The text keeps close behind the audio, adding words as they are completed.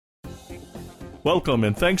Welcome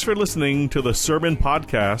and thanks for listening to the Sermon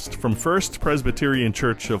Podcast from First Presbyterian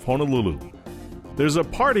Church of Honolulu. There's a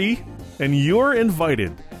party and you're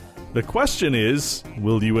invited. The question is,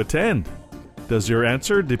 will you attend? Does your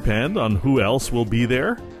answer depend on who else will be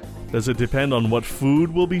there? Does it depend on what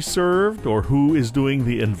food will be served or who is doing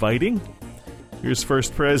the inviting? Here's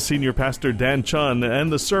First Pres Senior Pastor Dan Chun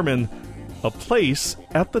and the sermon, A Place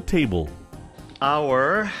at the Table.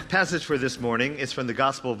 Our passage for this morning is from the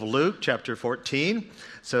Gospel of Luke, chapter 14.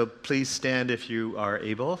 So please stand if you are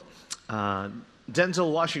able.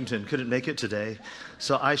 Denzel Washington couldn't make it today,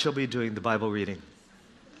 so I shall be doing the Bible reading.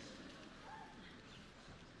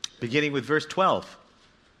 Beginning with verse 12.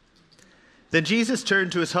 Then Jesus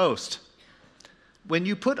turned to his host. When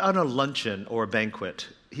you put on a luncheon or a banquet,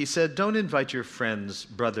 he said, don't invite your friends,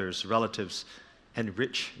 brothers, relatives, and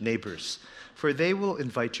rich neighbors, for they will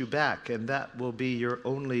invite you back, and that will be your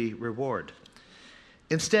only reward.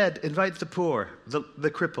 Instead, invite the poor,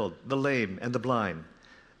 the crippled, the lame, and the blind.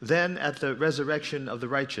 Then, at the resurrection of the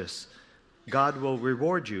righteous, God will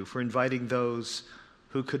reward you for inviting those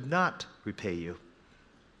who could not repay you.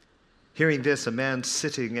 Hearing this, a man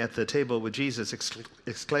sitting at the table with Jesus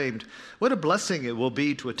exclaimed, what a blessing it will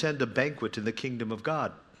be to attend a banquet in the kingdom of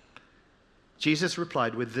God. Jesus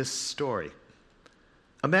replied with this story.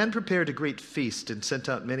 A man prepared a great feast and sent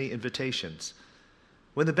out many invitations.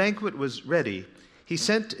 When the banquet was ready, he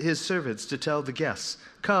sent his servants to tell the guests,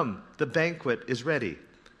 come, the banquet is ready.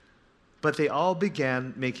 But they all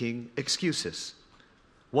began making excuses.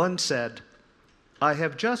 One said, I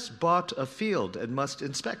have just bought a field and must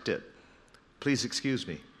inspect it. Please excuse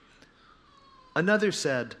me. Another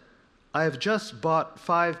said, I have just bought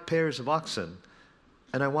 5 pairs of oxen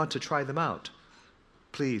and I want to try them out.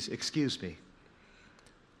 Please excuse me.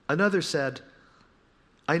 Another said,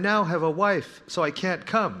 I now have a wife, so I can't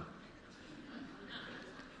come.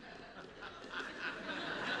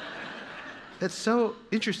 That's so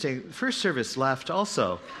interesting. First service laughed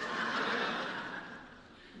also.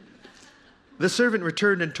 The servant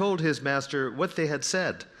returned and told his master what they had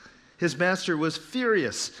said. His master was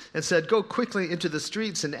furious and said, go quickly into the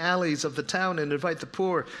streets and alleys of the town and invite the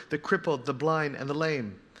poor, the crippled, the blind, and the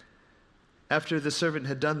lame. After the servant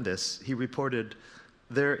had done this, he reported,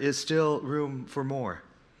 there is still room for more.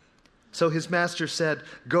 So his master said,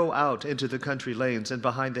 go out into the country lanes and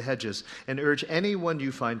behind the hedges and urge anyone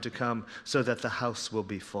you find to come so that the house will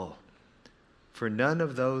be full. For none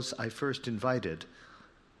of those I first invited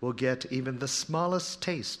will get even the smallest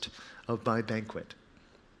taste of my banquet.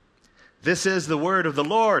 This is the word of the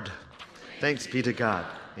Lord. Thanks be to God.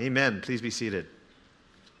 Amen. Please be seated.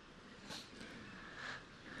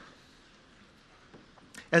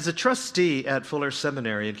 As a trustee at Fuller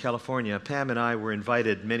Seminary in California, Pam and I were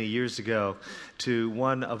invited many years ago to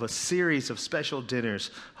one of a series of special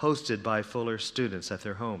dinners hosted by Fuller students at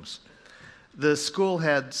their homes. The school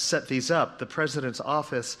had set these up. The president's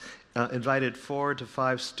office invited 4 to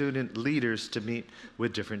 5 student leaders to meet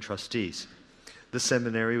with different trustees. The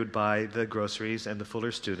seminary would buy the groceries and the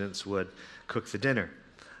Fuller students would cook the dinner.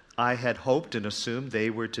 I had hoped and assumed they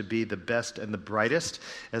were to be the best and the brightest,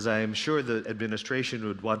 as I am sure the administration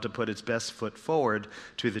would want to put its best foot forward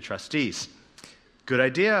to the trustees. Good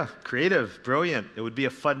idea, creative, brilliant. It would be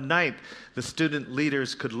a fun night. The student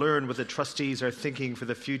leaders could learn what the trustees are thinking for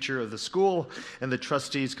the future of the school, and the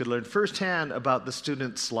trustees could learn firsthand about the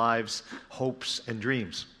students' lives, hopes, and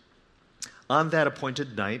dreams. On that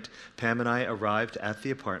appointed night, Pam and I arrived at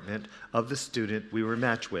the apartment of the student we were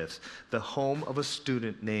matched with, the home of a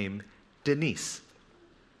student named Denise.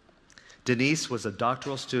 Denise was a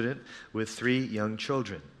doctoral student with 3 young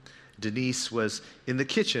children. Denise was in the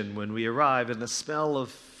kitchen when we arrived, and the smell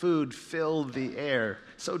of food filled the air.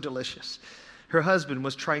 So delicious. Her husband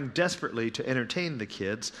was trying desperately to entertain the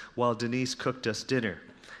kids while Denise cooked us dinner.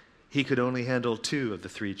 He could only handle 2 of the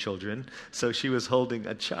 3 children, so she was holding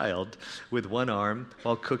a child with one arm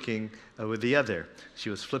while cooking with the other. She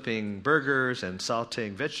was flipping burgers and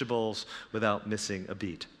sautéing vegetables without missing a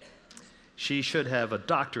beat. She should have a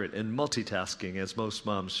doctorate in multitasking, as most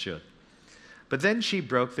moms should. But then she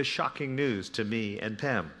broke the shocking news to me and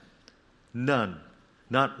Pam. None,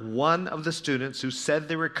 not one of the students who said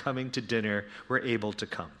they were coming to dinner were able to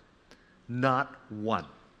come. Not one.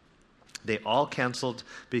 They all canceled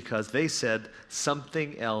because they said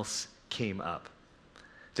something else came up.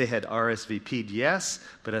 They had RSVP'd yes,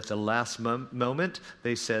 but at the last moment,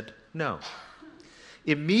 they said no.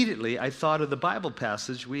 Immediately, I thought of the Bible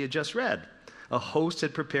passage we had just read. A host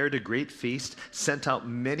had prepared a great feast, sent out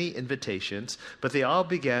many invitations, but they all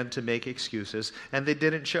began to make excuses, and they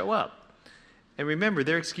didn't show up. And remember,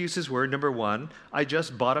 their excuses were, number one, I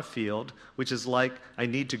just bought a field, which is like I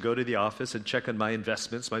need to go to the office and check on my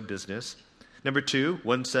investments, my business. Number two,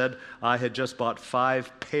 one said, I had just bought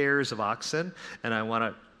 5 pairs of oxen, and I want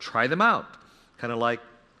to try them out. Kind of like,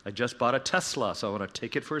 I just bought a Tesla, so I want to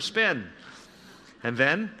take it for a spin. And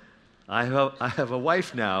then, I have a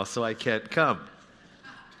wife now, so I can't come.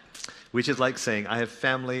 Which is like saying, I have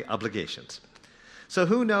family obligations. So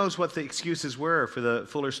who knows what the excuses were for the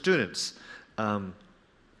Fuller students?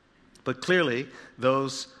 But clearly,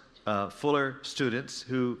 those Fuller students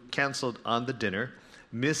who canceled on the dinner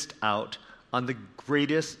missed out on the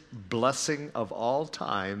greatest blessing of all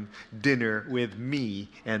time, dinner with me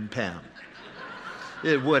and Pam.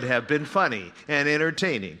 It would have been funny and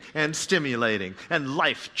entertaining and stimulating and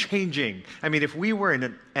life-changing. I mean, if we were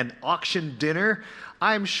in an auction dinner,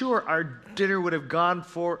 I'm sure our dinner would have gone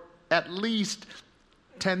for at least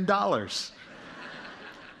 $10.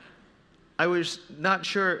 I was not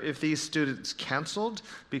sure if these students canceled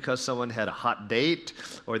because someone had a hot date,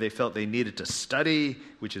 or they felt they needed to study,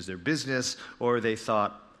 which is their business, or they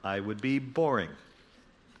thought I would be boring.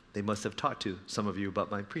 They must have talked to some of you about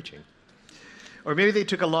my preaching. Or maybe they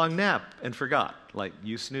took a long nap and forgot, like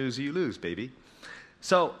you snooze, you lose, baby.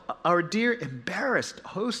 So our dear embarrassed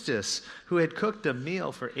hostess, who had cooked a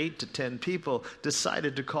meal for 8 to 10 people,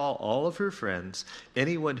 decided to call all of her friends,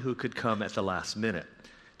 anyone who could come at the last minute.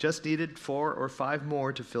 Just needed 4 or 5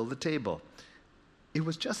 more to fill the table. It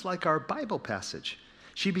was just like our Bible passage.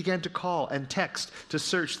 She began to call and text to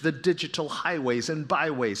search the digital highways and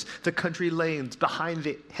byways, the country lanes behind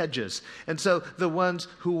the hedges. And so the ones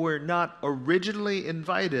who were not originally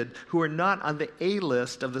invited, who were not on the A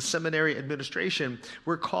list of the seminary administration,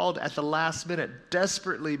 were called at the last minute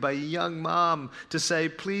desperately by a young mom to say,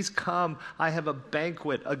 please come, I have a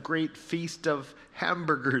banquet, a great feast of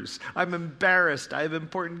hamburgers. I'm embarrassed, I have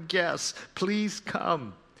important guests, please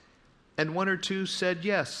come. And 1 or 2 said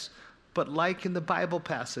yes. But like in the Bible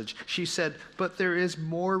passage, she said, but there is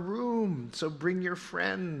more room, so bring your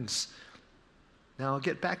friends. Now, I'll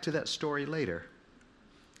get back to that story later.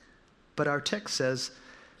 But our text says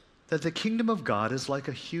that the kingdom of God is like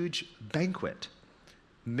a huge banquet.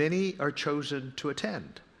 Many are chosen to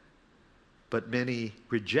attend, but many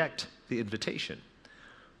reject the invitation.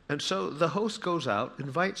 And so the host goes out,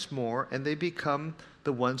 invites more, and they become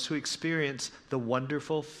the ones who experience the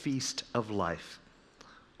wonderful feast of life.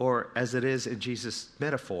 Or, as it is in Jesus'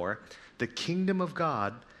 metaphor, the kingdom of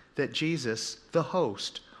God that Jesus, the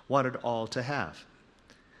host, wanted all to have.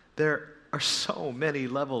 There are so many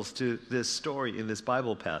levels to this story in this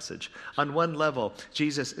Bible passage. On one level,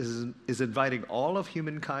 Jesus is inviting all of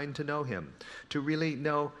humankind to know him, to really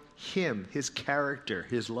know him, his character,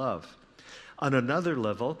 his love. On another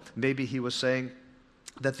level, maybe he was saying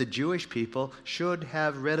that the Jewish people should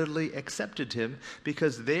have readily accepted him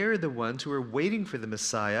because they're the ones who are waiting for the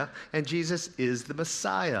Messiah, and Jesus is the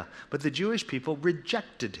Messiah. But the Jewish people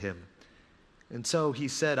rejected him. And so he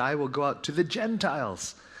said, I will go out to the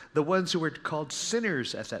Gentiles, the ones who were called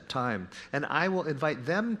sinners at that time, and I will invite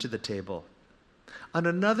them to the table. On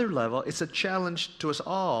another level, it's a challenge to us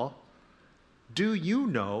all. Do you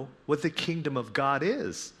know what the kingdom of God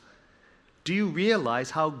is? Do you realize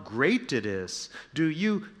how great it is? Do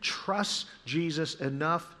you trust Jesus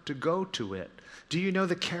enough to go to it? Do you know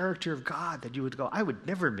the character of God that you would go, I would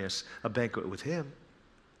never miss a banquet with him?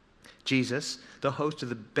 Jesus, the host of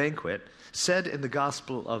the banquet, said in the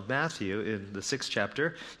Gospel of Matthew in the 6th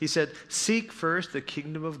chapter, he said, seek first the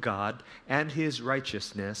kingdom of God and his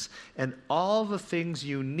righteousness, and all the things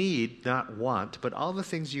you need, not want, but all the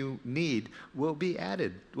things you need will be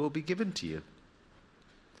added, will be given to you.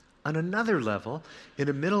 On another level, in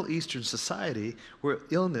a Middle Eastern society where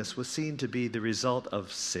illness was seen to be the result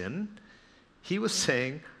of sin, he was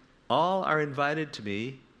saying, all are invited to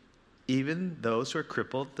me, even those who are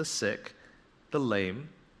crippled, the sick, the lame,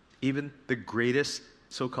 even the greatest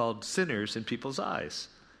so-called sinners in people's eyes.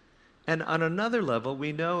 And on another level,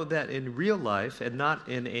 we know that in real life, and not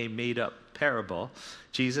in a made-up parable,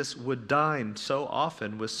 Jesus would dine so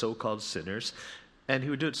often with so-called sinners, and he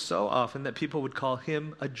would do it so often that people would call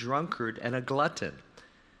him a drunkard and a glutton.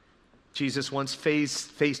 Jesus once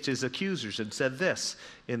faced his accusers and said this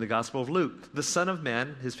in the Gospel of Luke, the Son of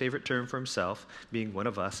Man, his favorite term for himself, being one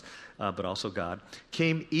of us, but also God,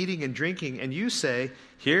 came eating and drinking, and you say,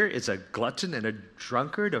 here is a glutton and a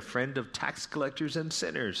drunkard, a friend of tax collectors and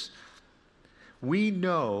sinners. We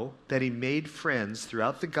know that he made friends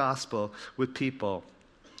throughout the Gospel with people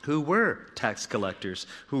who were tax collectors,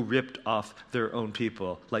 who ripped off their own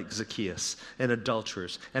people, like Zacchaeus, and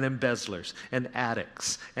adulterers, and embezzlers, and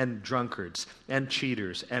addicts, and drunkards, and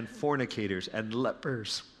cheaters, and fornicators, and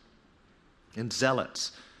lepers. and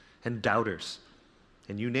zealots and doubters,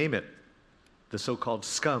 and you name it, the so-called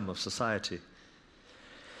scum of society.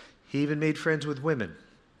 He even made friends with women.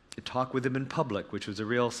 He talked with them in public, which was a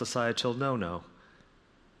real societal no-no.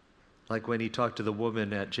 Like when he talked to the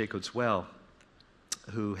woman at Jacob's Well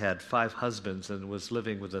who had 5 husbands and was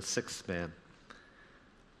living with a 6th man.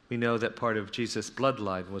 We know that part of Jesus'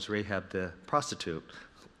 bloodline was Rahab the prostitute,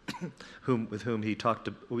 with whom we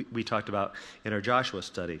talked about in our Joshua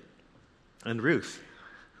study, and Ruth,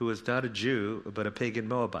 who was not a Jew but a pagan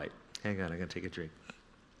Moabite. Hang on, I'm going to take a drink.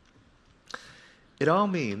 It all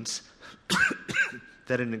means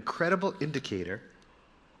that an incredible indicator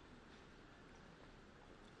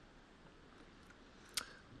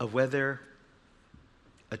of whether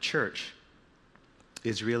a church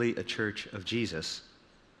is really a church of Jesus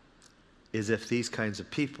is if these kinds of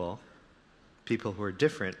people who are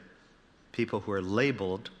different, people who are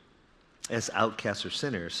labeled as outcasts or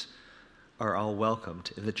sinners, are all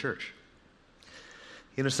welcomed in the church.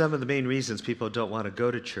 You know, some of the main reasons people don't want to go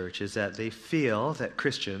to church is that they feel that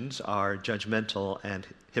Christians are judgmental and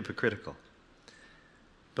hypocritical.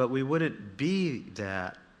 But we wouldn't be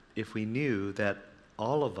that if we knew that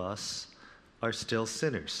all of us are still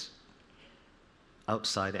sinners,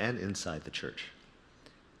 outside and inside the church.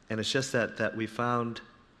 And it's just that we found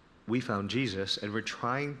Jesus, and we're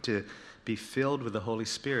trying to be filled with the Holy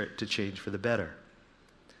Spirit to change for the better.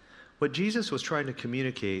 What Jesus was trying to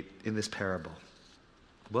communicate in this parable,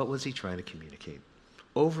 what was he trying to communicate?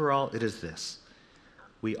 Overall, it is this: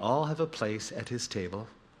 we all have a place at his table,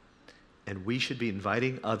 and we should be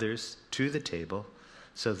inviting others to the table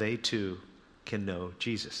so they too can know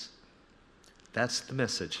Jesus. That's the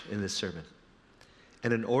message in this sermon.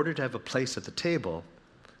 And in order to have a place at the table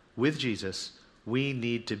with Jesus, we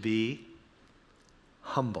need to be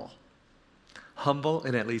humble. Humble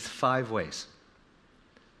in at least 5 ways.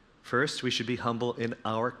 First, we should be humble in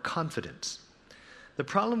our confidence. The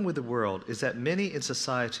problem with the world is that many in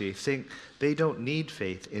society think they don't need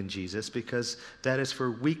faith in Jesus because that is for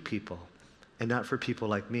weak people and not for people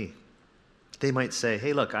like me. They might say,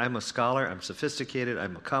 hey, look, I'm a scholar, I'm sophisticated,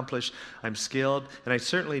 I'm accomplished, I'm skilled, and I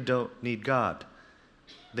certainly don't need God.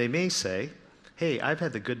 They may say, hey, I've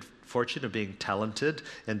had the good fortune of being talented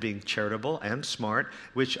and being charitable and smart,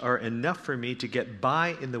 which are enough for me to get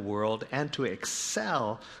by in the world and to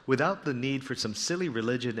excel without the need for some silly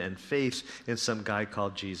religion and faith in some guy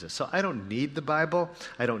called Jesus. So I don't need the Bible.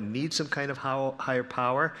 I don't need some kind of higher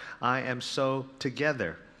power. I am so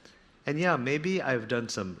together. And yeah, maybe I've done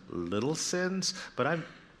some little sins, but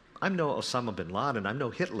I'm no Osama bin Laden. I'm no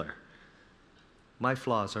Hitler. My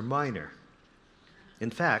flaws are minor. In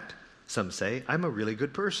fact, some say I'm a really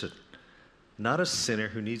good person, not a sinner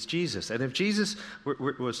who needs Jesus. And if Jesus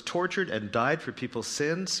was tortured and died for people's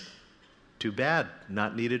sins, too bad,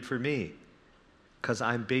 not needed for me, because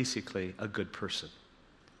I'm basically a good person.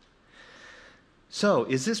 So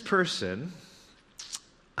is this person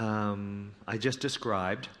I just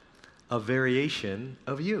described a variation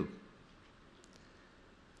of you?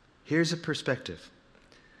 Here's a perspective.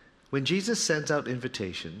 When Jesus sends out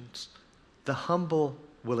invitations, the humble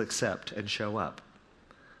will accept and show up.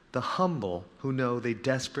 The humble who know they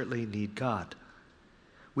desperately need God.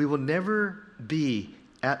 We will never be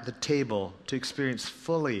at the table to experience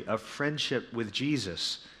fully a friendship with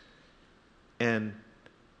Jesus and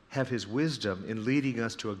have his wisdom in leading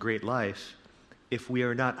us to a great life if we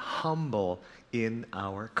are not humble in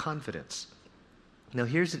our confidence. Now,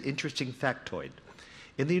 here's an interesting factoid.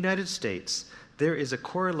 In the United States, there is a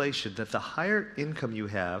correlation that the higher income you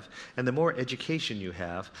have and the more education you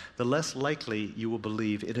have, the less likely you will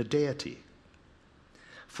believe in a deity.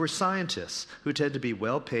 For scientists who tend to be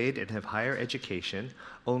well paid and have higher education,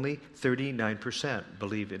 only 39%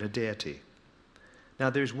 believe in a deity. Now,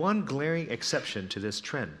 there's one glaring exception to this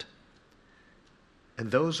trend, and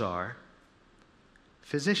those are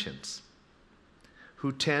physicians,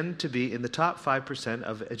 who tend to be in the top 5%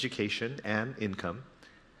 of education and income.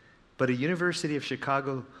 But a University of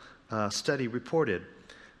Chicago study reported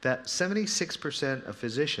that 76% of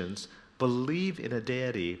physicians believe in a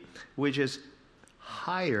deity, which is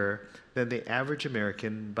higher than the average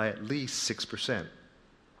American by at least 6%.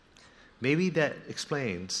 Maybe that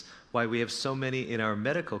explains why we have so many in our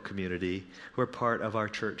medical community who are part of our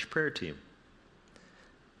church prayer team.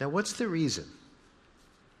 Now, what's the reason?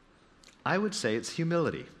 I would say it's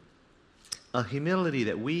humility. A humility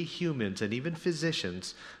that we humans and even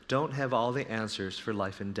physicians don't have all the answers for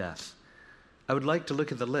life and death. I would like to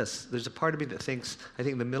look at the list. There's a part of me that thinks, I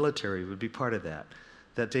think the military would be part of that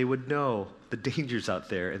they would know the dangers out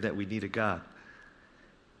there and that we need a God.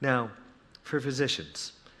 Now, for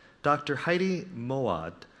physicians, Dr. Heidi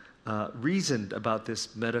Moad reasoned about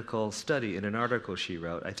this medical study in an article she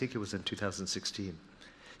wrote. I think it was in 2016.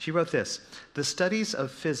 She wrote this: "The studies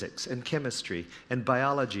of physics and chemistry and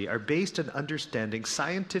biology are based on understanding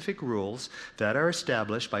scientific rules that are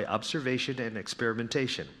established by observation and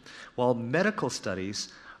experimentation, while medical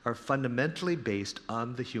studies are fundamentally based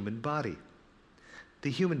on the human body. The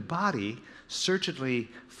human body certainly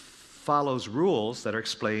follows rules that are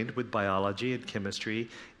explained with biology and chemistry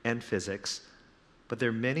and physics, but there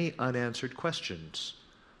are many unanswered questions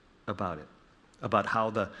about it, about how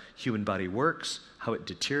the human body works, how it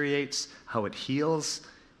deteriorates, how it heals,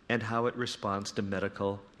 and how it responds to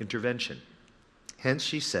medical intervention. Hence,"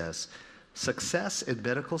 she says, "success in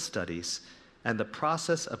medical studies and the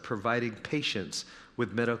process of providing patients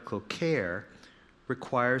with medical care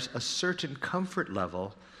requires a certain comfort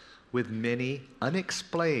level with many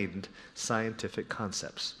unexplained scientific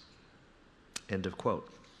concepts." End of quote.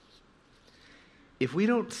 If we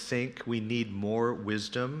don't think we need more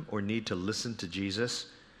wisdom or need to listen to Jesus,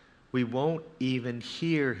 we won't even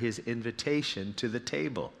hear his invitation to the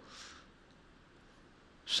table.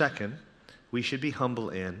 Second, we should be humble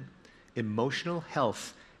in emotional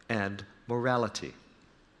health and morality.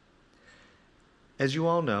 As you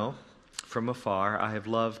all know, from afar, I have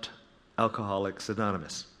loved Alcoholics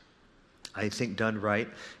Anonymous. I think done right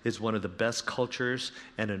is one of the best cultures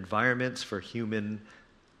and environments for humility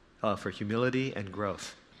and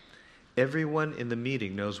growth. Everyone in the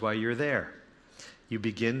meeting knows why you're there. You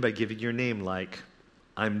begin by giving your name, like,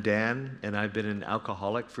 "I'm Dan, and I've been an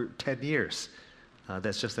alcoholic for 10 years.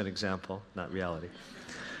 That's just an example, not reality.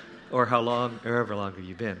 Or however long have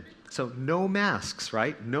you been. So no masks,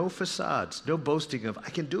 right? No facades, no boasting of, "I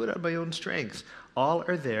can do it on my own strength." All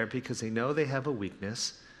are there because they know they have a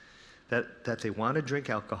weakness, that they want to drink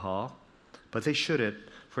alcohol, but they shouldn't,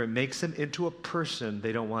 for it makes them into a person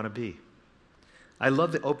they don't want to be. I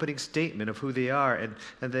love the opening statement of who they are, and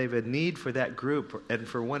they have a need for that group and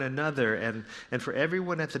for one another and for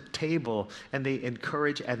everyone at the table, and they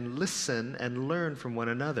encourage and listen and learn from one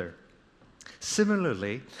another.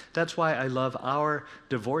 Similarly, that's why I love our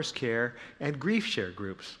divorce care and grief share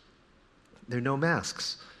groups. There are no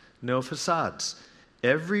masks, no facades.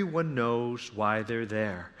 Everyone knows why they're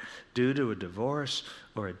there, due to a divorce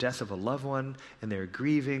or a death of a loved one, and they're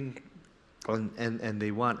grieving, and they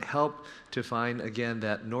want help to find, again,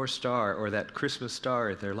 that North Star or that Christmas star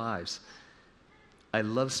in their lives. I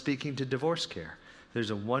love speaking to divorce care. There's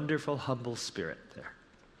a wonderful, humble spirit there.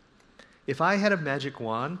 If I had a magic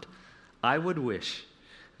wand, I would wish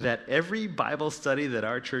that every Bible study that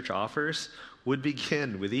our church offers would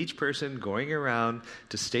begin with each person going around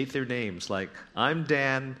to state their names, like, "I'm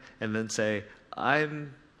Dan," and then say,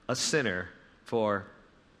 "I'm a sinner for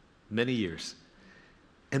many years."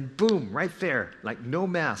 And boom, right there, like no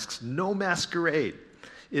masks, no masquerade.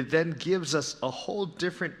 It then gives us a whole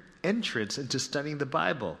different entrance into studying the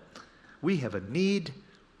Bible. We have a need.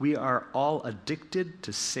 We are all addicted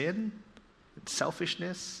to sin and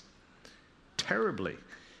selfishness terribly.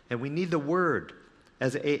 And we need the Word.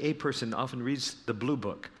 As an AA person often reads the Blue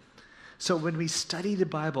Book. So when we study the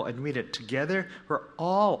Bible and read it together, we're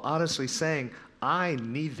all honestly saying, "I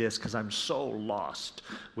need this because I'm so lost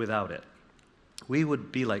without it." We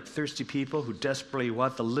would be like thirsty people who desperately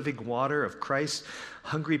want the living water of Christ,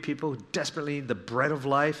 hungry people who desperately need the bread of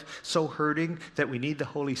life, so hurting that we need the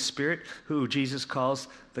Holy Spirit, who Jesus calls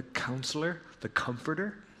the Counselor, the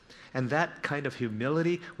Comforter. And that kind of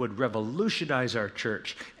humility would revolutionize our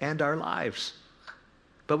church and our lives.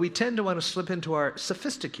 But we tend to want to slip into our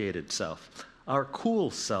sophisticated self, our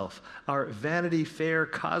cool self, our Vanity Fair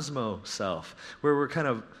Cosmo self, where we're kind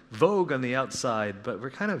of vogue on the outside, but we're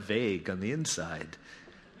kind of vague on the inside.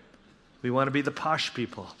 We want to be the posh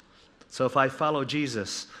people. So if I follow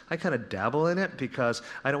Jesus, I kind of dabble in it because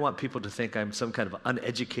I don't want people to think I'm some kind of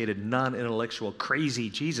uneducated, non-intellectual, crazy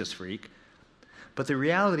Jesus freak. But the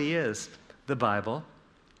reality is, the Bible,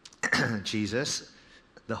 Jesus,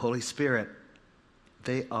 the Holy Spirit,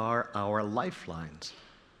 they are our lifelines.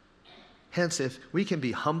 Hence, if we can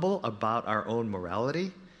be humble about our own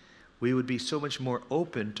morality, we would be so much more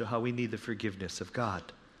open to how we need the forgiveness of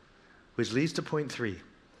God. Which leads to point 3,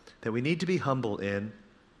 that we need to be humble in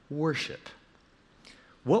worship.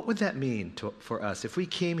 What would that mean for us if we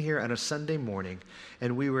came here on a Sunday morning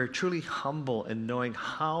and we were truly humble in knowing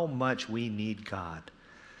how much we need God?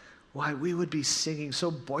 Why, we would be singing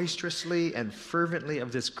so boisterously and fervently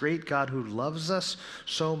of this great God who loves us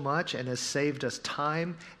so much and has saved us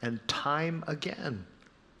time and time again.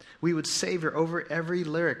 We would savor over every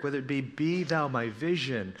lyric, whether it be Thou my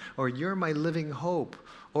vision, or You're my living hope,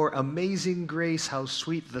 or Amazing grace, how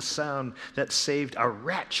sweet the sound that saved a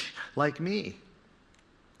wretch like me.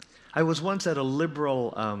 I was once at a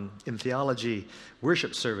liberal in theology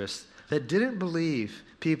worship service that didn't believe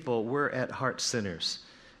people were at heart sinners.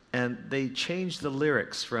 And they changed the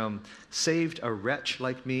lyrics from saved a wretch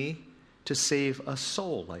like me to save a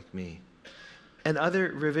soul like me. And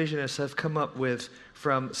other revisionists have come up with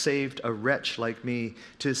from saved a wretch like me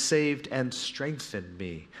to saved and strengthened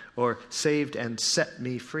me, or saved and set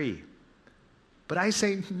me free. But I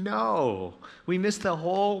say no, we miss the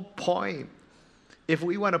whole point. If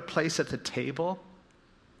we want a place at the table,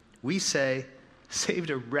 we say saved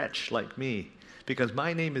a wretch like me, because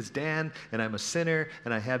my name is Dan, and I'm a sinner,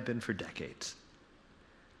 and I have been for decades.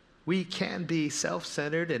 We can be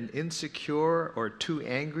self-centered and insecure or too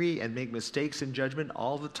angry and make mistakes in judgment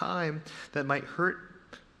all the time that might hurt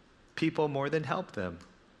people more than help them,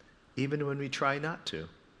 even when we try not to.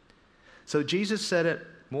 So Jesus said it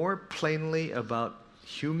more plainly about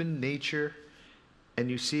human nature, and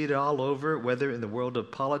you see it all over, whether in the world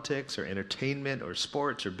of politics or entertainment or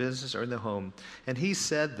sports or business or in the home. And he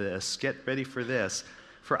said this, get ready for this,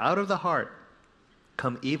 for out of the heart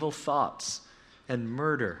come evil thoughts and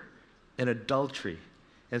murder and adultery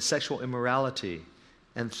and sexual immorality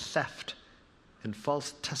and theft and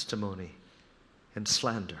false testimony and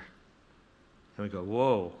slander. And we go,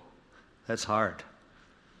 whoa, that's hard.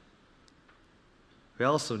 We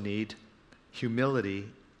also need humility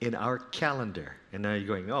in our calendar. And now you're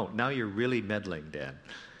going, oh, now you're really meddling, Dan.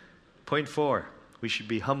 Point 4, we should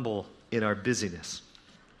be humble in our busyness.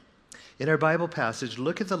 In our Bible passage,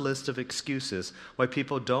 look at the list of excuses why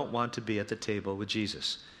people don't want to be at the table with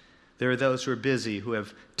Jesus. There are those who are busy, who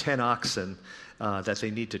have 10 oxen that they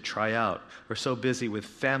need to try out, or so busy with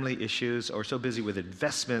family issues, or so busy with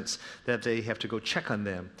investments that they have to go check on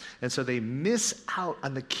them. And so they miss out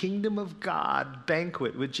on the kingdom of God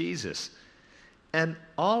banquet with Jesus. And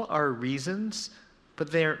all are reasons,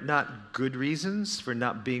 but they're not good reasons for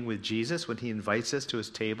not being with Jesus when he invites us to his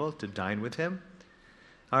table to dine with him.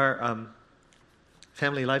 Our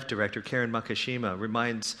Family Life Director, Karen Makashima,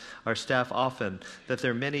 reminds our staff often that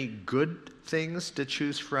there are many good things to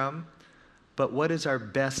choose from, but what is our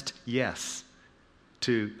best yes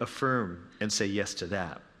to affirm and say yes to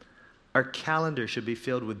that? Our calendar should be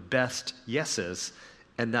filled with best yeses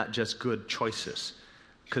and not just good choices,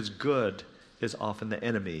 because good is often the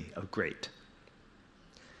enemy of great.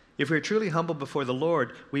 If we're truly humble before the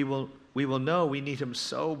Lord, we will know we need him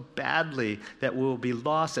so badly that we will be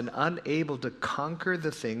lost and unable to conquer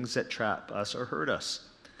the things that trap us or hurt us.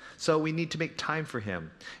 So we need to make time for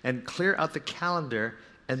him and clear out the calendar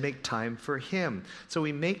and make time for him. So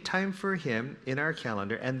we make time for him in our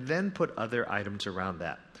calendar and then put other items around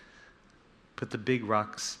that. Put the big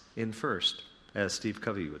rocks in first, as Steve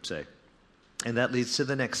Covey would say. And that leads to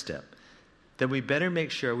the next step. Then we better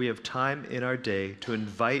make sure we have time in our day to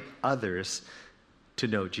invite others to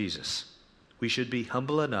know Jesus. We should be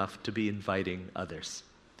humble enough to be inviting others.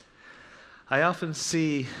 I often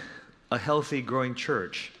see a healthy, growing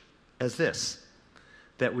church as this,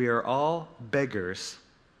 that we are all beggars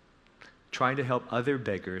trying to help other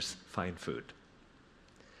beggars find food.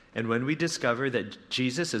 And when we discover that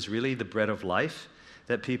Jesus is really the bread of life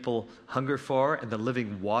that people hunger for and the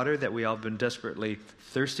living water that we all have been desperately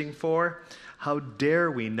thirsting for, how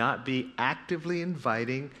dare we not be actively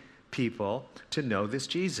inviting people to know this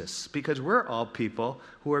Jesus? Because we're all people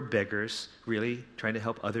who are beggars, really trying to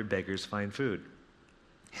help other beggars find food.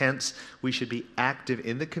 Hence, we should be active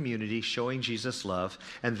in the community, showing Jesus love,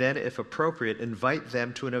 and then, if appropriate, invite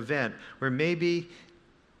them to an event where maybe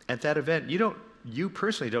at that event you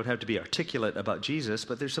personally don't have to be articulate about Jesus,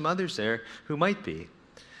 but there's some others there who might be.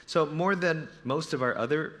 So more than most of our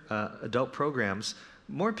other adult programs,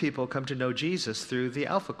 more people come to know Jesus through the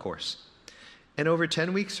Alpha Course. And over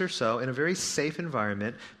 10 weeks or so, in a very safe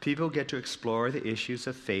environment, people get to explore the issues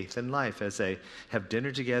of faith and life as they have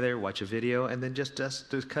dinner together, watch a video, and then just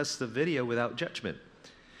discuss the video without judgment.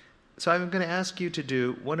 So I'm going to ask you to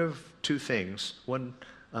do one of two things, one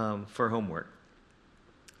for homework.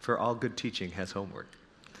 For all good teaching has homework.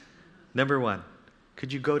 Number 1,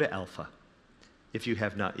 could you go to Alpha if you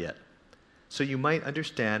have not yet? So you might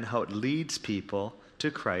understand how it leads people to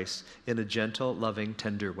Christ in a gentle, loving,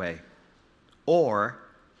 tender way. Or,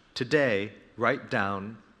 today, write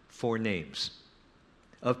down 4 names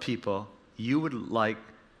of people you would like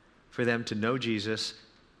for them to know Jesus,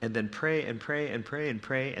 and then pray and pray and pray and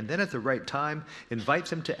pray, and then at the right time, invite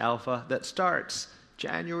them to Alpha that starts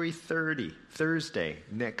January 30, Thursday,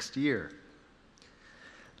 next year.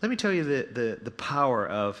 Let me tell you the power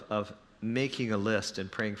of making a list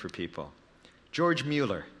and praying for people. George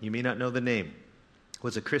Mueller, you may not know the name,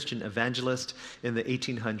 was a Christian evangelist in the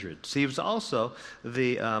 1800s. He was also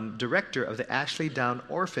the director of the Ashley Down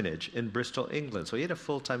Orphanage in Bristol, England. So he had a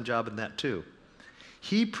full-time job in that too.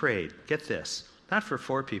 He prayed, get this, not for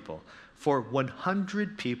 4 people, for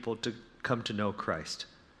 100 people to come to know Christ.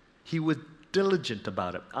 He was diligent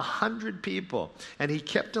about it, 100 people. And he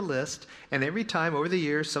kept a list, and every time over the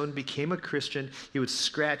years someone became a Christian, he would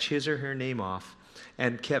scratch his or her name off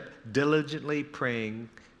and kept diligently praying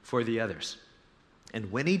for the others.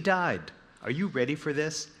 And when he died, are you ready for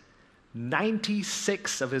this?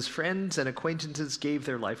 96 of his friends and acquaintances gave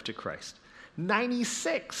their life to Christ.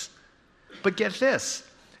 96! But get this,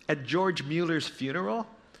 at George Mueller's funeral,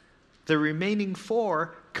 the remaining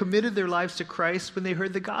 4 committed their lives to Christ when they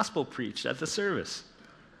heard the gospel preached at the service.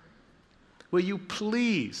 Will you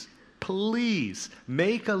please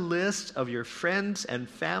make a list of your friends and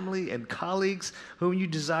family and colleagues whom you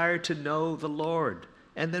desire to know the Lord?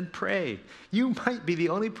 And then pray. You might be the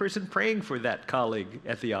only person praying for that colleague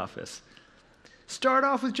at the office. Start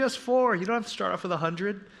off with just 4. You don't have to start off with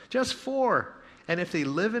 100. Just 4. And if they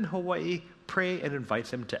live in Hawaii, pray and invite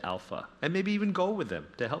them to Alpha. And maybe even go with them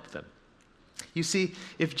to help them. You see,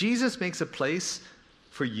 if Jesus makes a place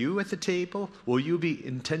for you at the table, will you be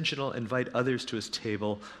intentional, invite others to his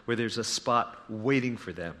table where there's a spot waiting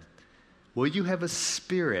for them? Will you have a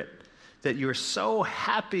spirit that you're so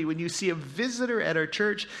happy when you see a visitor at our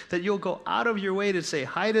church that you'll go out of your way to say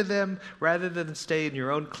hi to them rather than stay in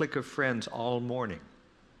your own clique of friends all morning?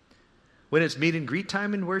 When it's meet and greet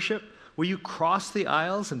time in worship, will you cross the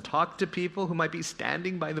aisles and talk to people who might be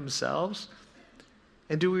standing by themselves?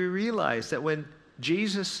 And do we realize that when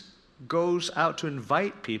Jesus goes out to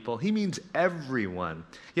invite people, he means everyone.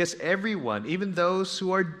 Yes, everyone, even those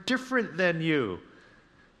who are different than you.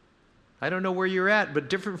 I don't know where you're at, but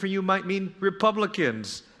different for you might mean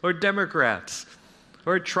Republicans or Democrats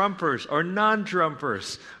or Trumpers or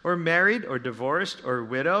non-Trumpers or married or divorced or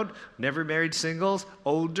widowed, never married singles,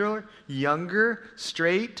 older, younger,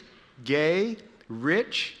 straight, gay,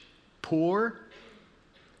 rich, poor.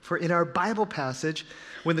 For in our Bible passage,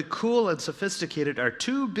 when the cool and sophisticated are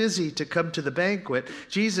too busy to come to the banquet,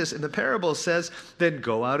 Jesus in the parable says, then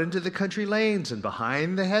go out into the country lanes and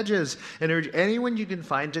behind the hedges and urge anyone you can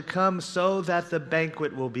find to come so that the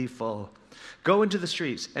banquet will be full. Go into the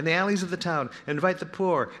streets and the alleys of the town and invite the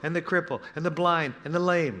poor and the cripple and the blind and the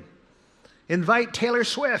lame. Invite Taylor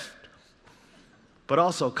Swift, but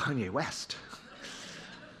also Kanye West,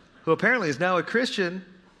 who apparently is now a Christian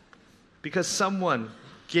because someone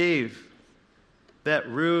gave that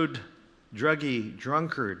rude, druggy,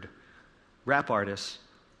 drunkard rap artist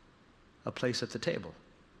a place at the table.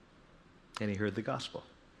 And he heard the gospel.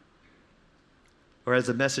 Or as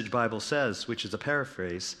the Message Bible says, which is a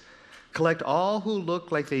paraphrase, collect all who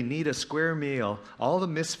look like they need a square meal, all the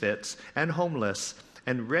misfits and homeless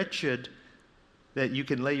and wretched that you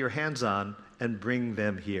can lay your hands on, and bring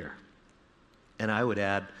them here. And I would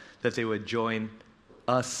add that they would join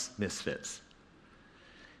us misfits.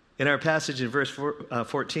 In our passage in verse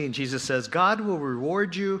 14, Jesus says, God will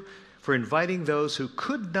reward you for inviting those who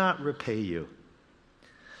could not repay you.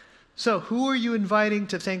 So who are you inviting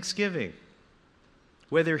to Thanksgiving?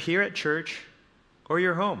 Whether here at church or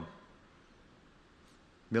your home.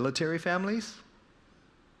 Military families?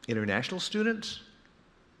 International students?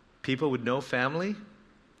 People with no family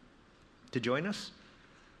to join us?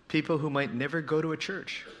 People who might never go to a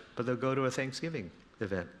church, but they'll go to a Thanksgiving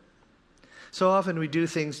event. So often we do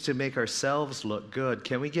things to make ourselves look good.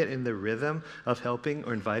 Can we get in the rhythm of helping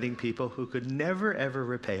or inviting people who could never, ever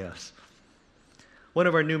repay us? One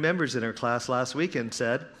of our new members in our class last weekend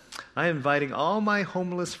said, I am inviting all my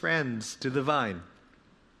homeless friends to the Vine,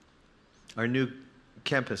 our new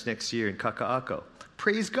campus next year in Kaka'ako.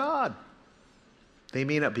 Praise God! They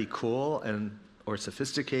may not be cool or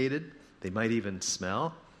sophisticated. They might even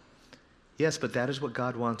smell. Yes, but that is what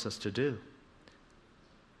God wants us to do,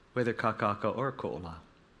 whether Kaka'ako or Ko'olau.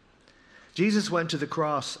 Jesus went to the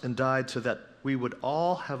cross and died so that we would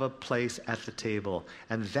all have a place at the table,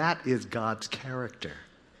 and that is God's character.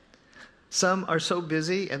 Some are so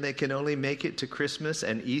busy and they can only make it to Christmas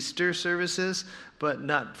and Easter services, but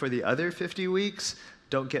not for the other 50 weeks.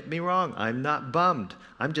 Don't get me wrong, I'm not bummed.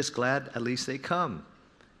 I'm just glad at least they come.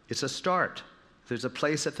 It's a start. There's a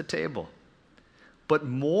place at the table. But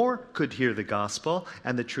more could hear the gospel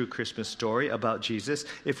and the true Christmas story about Jesus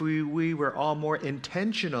if we were all more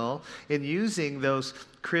intentional in using those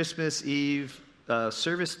Christmas Eve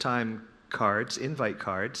service time cards, invite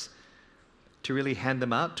cards, to really hand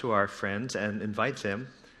them out to our friends and invite them.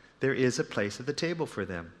 There is a place at the table for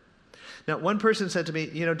them. Now, one person said to me,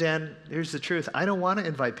 Dan, here's the truth. I don't want to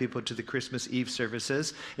invite people to the Christmas Eve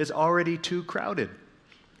services. It's already too crowded.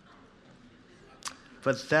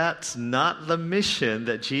 But that's not the mission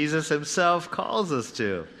that Jesus himself calls us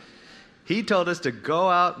to. He told us to go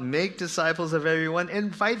out and make disciples of everyone,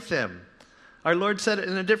 invite them. Our Lord said it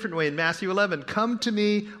in a different way in Matthew 11. Come to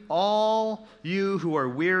me, all you who are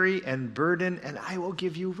weary and burdened, and I will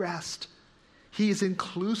give you rest. He is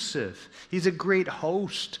inclusive. He's a great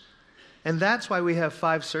host. And that's why we have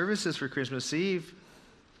 5 services for Christmas Eve.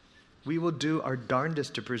 We will do our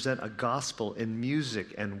darndest to present a gospel in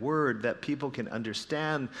music and word that people can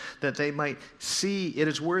understand, that they might see it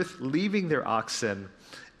is worth leaving their oxen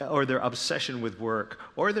or their obsession with work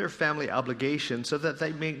or their family obligation so that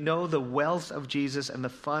they may know the wealth of Jesus and the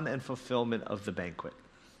fun and fulfillment of the banquet.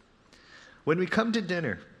 When we come to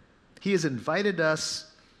dinner, he has invited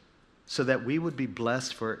us so that we would be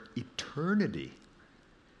blessed for eternity.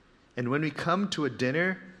 And when we come to a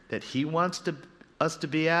dinner that he wants us to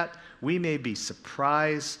be at, we may be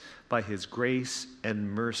surprised by his grace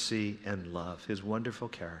and mercy and love, his wonderful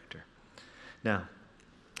character. Now,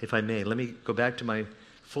 if I may, let me go back to my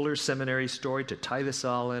Fuller Seminary story to tie this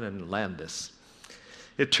all in and land this.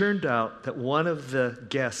 It turned out that one of the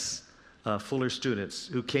guests, Fuller students,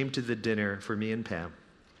 who came to the dinner for me and Pam,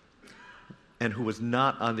 and who was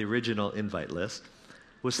not on the original invite list,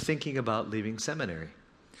 was thinking about leaving seminary.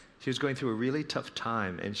 She was going through a really tough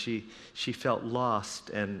time, and she felt lost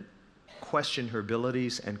and questioned her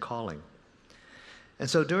abilities and calling. And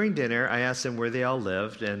so during dinner, I asked them where they all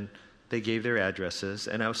lived, and they gave their addresses.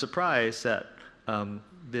 And I was surprised that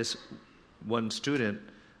this one student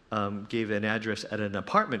gave an address at an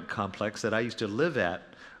apartment complex that I used to live at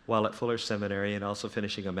while at Fuller Seminary and also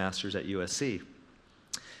finishing a master's at USC.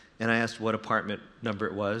 And I asked what apartment number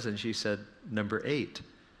it was, and she said, number 8.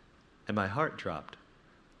 And my heart dropped.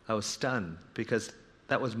 I was stunned because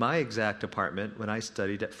that was my exact apartment when I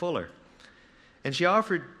studied at Fuller. And she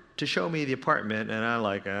offered to show me the apartment, and I'm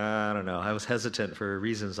like, I don't know. I was hesitant for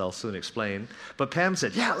reasons I'll soon explain. But Pam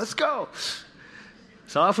said, yeah, let's go.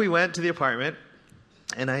 So off we went to the apartment,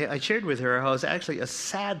 and I shared with her how it was actually a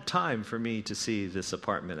sad time for me to see this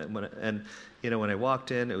apartment. And when I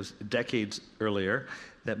walked in, it was decades earlier,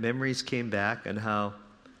 that memories came back, and how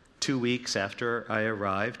 2 weeks after I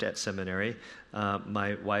arrived at seminary,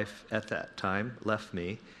 my wife at that time left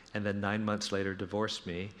me, and then 9 months later divorced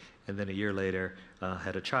me, and then a year later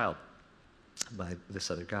had a child by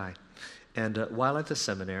this other guy. And while at the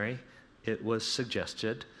seminary, it was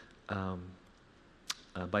suggested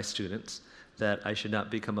by students that I should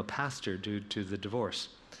not become a pastor due to the divorce.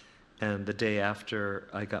 And the day after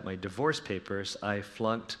I got my divorce papers, I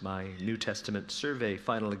flunked my New Testament survey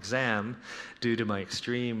final exam due to my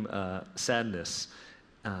extreme sadness,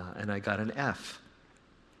 and I got an F.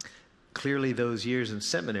 Clearly, those years in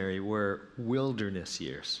seminary were wilderness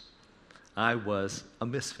years. I was a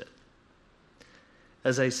misfit.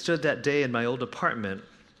 As I stood that day in my old apartment,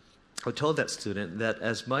 I told that student that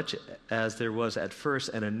as much as there was at first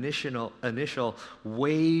an initial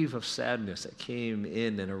wave of sadness that came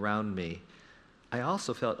in and around me, I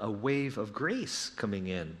also felt a wave of grace coming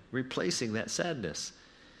in, replacing that sadness.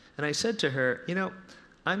 And I said to her,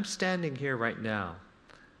 I'm standing here right now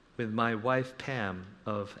with my wife Pam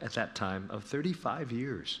at that time, of 35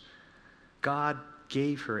 years. God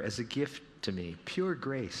gave her as a gift to me, pure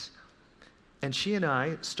grace. And she and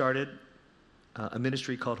I started a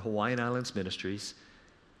ministry called Hawaiian Islands Ministries,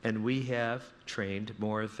 and we have trained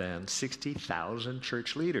more than 60,000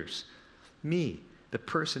 church leaders. Me, the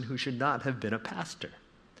person who should not have been a pastor.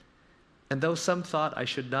 And though some thought I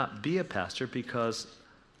should not be a pastor because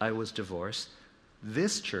I was divorced,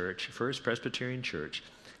 this church, First Presbyterian Church,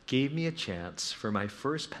 gave me a chance for my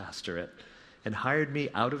first pastorate and hired me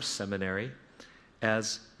out of seminary,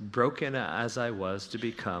 as broken as I was, to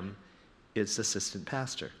become its assistant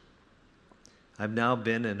pastor. I've now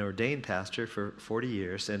been an ordained pastor for 40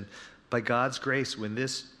 years, and by God's grace, when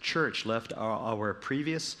this church left our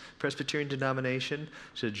previous Presbyterian denomination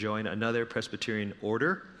to join another Presbyterian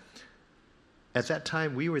order, at that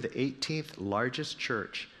time we were the 18th largest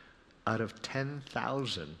church out of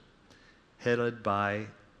 10,000, headed by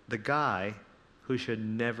the guy who should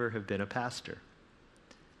never have been a pastor.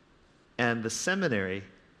 And the seminary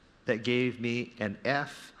that gave me an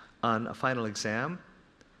F on a final exam,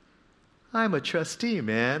 I'm a trustee,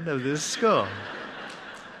 man, of this school.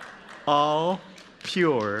 All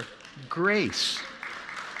pure grace.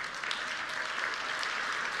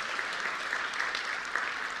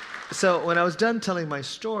 So when I was done telling my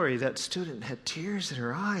story, that student had tears in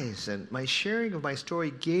her eyes, and my sharing of my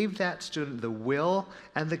story gave that student the will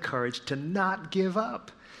and the courage to not give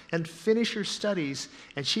up and finish her studies,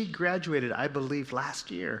 and she graduated, I believe, last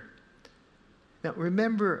year. Now,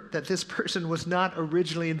 remember that this person was not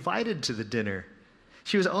originally invited to the dinner.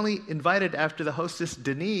 She was only invited after the hostess,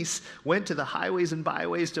 Denise, went to the highways and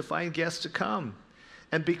byways to find guests to come.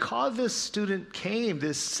 And because this student came,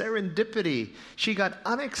 this serendipity, she got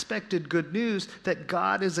unexpected good news that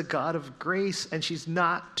God is a God of grace and she's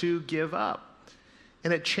not to give up.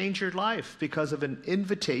 And it changed her life because of an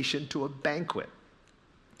invitation to a banquet.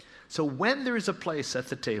 So when there is a place at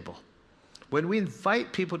the table, when we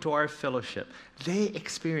invite people to our fellowship, they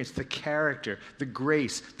experience the character, the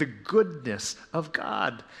grace, the goodness of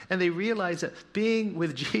God. And they realize that being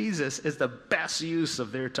with Jesus is the best use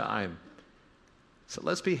of their time. So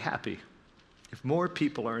let's be happy if more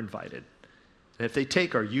people are invited. And if they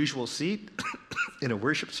take our usual seat in a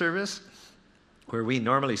worship service where we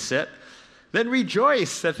normally sit, then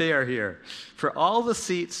rejoice that they are here. For all the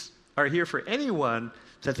seats are here for anyone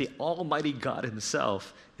that the Almighty God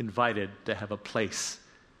himself invited to have a place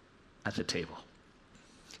at the table.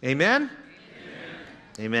 Amen?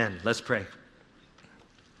 Amen. Amen. Let's pray.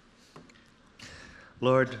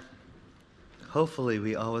 Lord, hopefully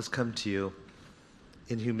we always come to you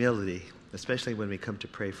in humility, especially when we come to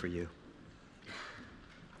pray for you.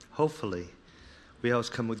 Hopefully, we always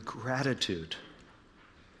come with gratitude,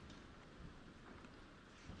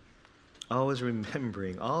 always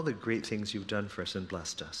remembering all the great things you've done for us and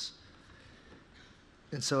blessed us.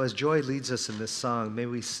 And so as Joy leads us in this song, may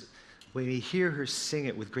we hear her sing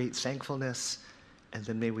it with great thankfulness, and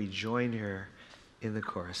then may we join her in the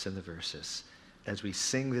chorus and the verses as we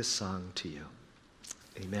sing this song to you.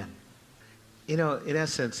 Amen. You know, in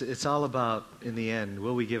essence, it's all about, in the end,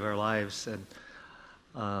 will we give our lives and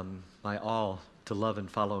my all to love and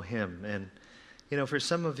follow him? And, you know, for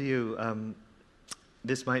some of you,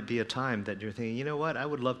 this might be a time that you're thinking, you know what, I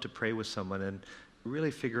would love to pray with someone and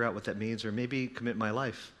really figure out what that means, or maybe commit my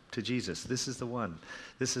life to Jesus. This is the one.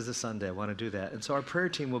 This is the Sunday. I want to do that. And so our prayer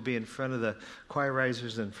team will be in front of the choir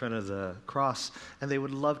risers, in front of the cross, and they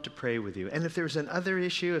would love to pray with you. And if there's another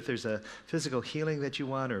issue, if there's a physical healing that you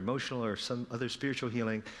want, or emotional, or some other spiritual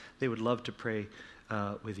healing, they would love to pray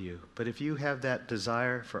with you. But if you have that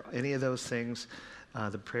desire for any of those things,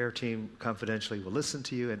 the prayer team confidentially will listen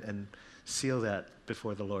to you and seal that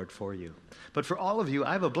before the Lord for you. But for all of you,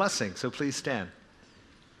 I have a blessing, so please stand.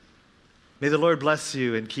 May the Lord bless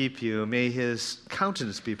you and keep you. May his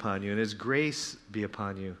countenance be upon you and his grace be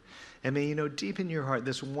upon you. And may you know deep in your heart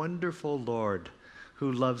this wonderful Lord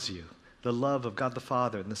who loves you, the love of God the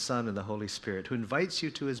Father and the Son and the Holy Spirit, who invites you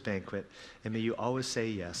to his banquet. And may you always say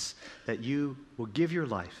yes, that you will give your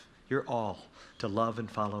life, your all, to love and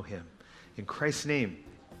follow him. In Christ's name,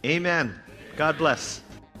 amen. God bless.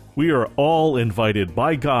 We are all invited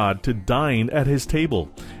by God to dine at his table.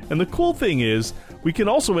 And the cool thing is, we can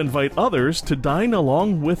also invite others to dine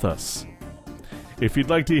along with us. If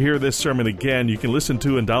you'd like to hear this sermon again, you can listen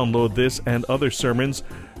to and download this and other sermons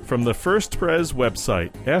from the First Pres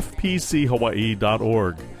website,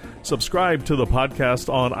 fpchawaii.org. Subscribe to the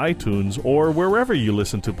podcast on iTunes or wherever you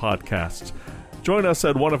listen to podcasts. Join us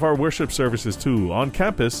at one of our worship services too, on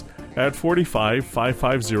campus at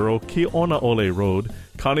 45550 Kionaole Road,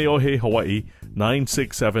 Kaneohe, Hawaii,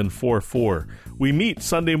 96744. We meet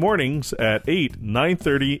Sunday mornings at 8,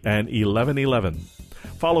 9:30, and 11:11.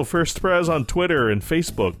 Follow First Pres on Twitter and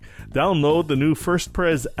Facebook. Download the new First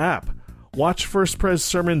Pres app. Watch First Pres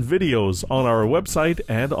sermon videos on our website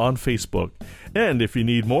and on Facebook. And if you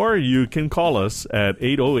need more, you can call us at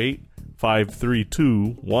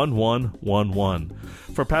 808-532-1111.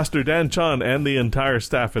 For Pastor Dan Chun and the entire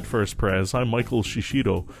staff at First Pres, I'm Michael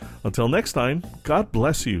Shishido. Until next time, God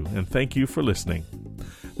bless you and thank you for listening.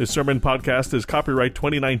 This sermon podcast is copyright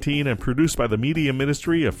 2019 and produced by the Media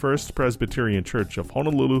Ministry of First Presbyterian Church of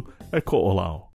Honolulu at Ko'olau.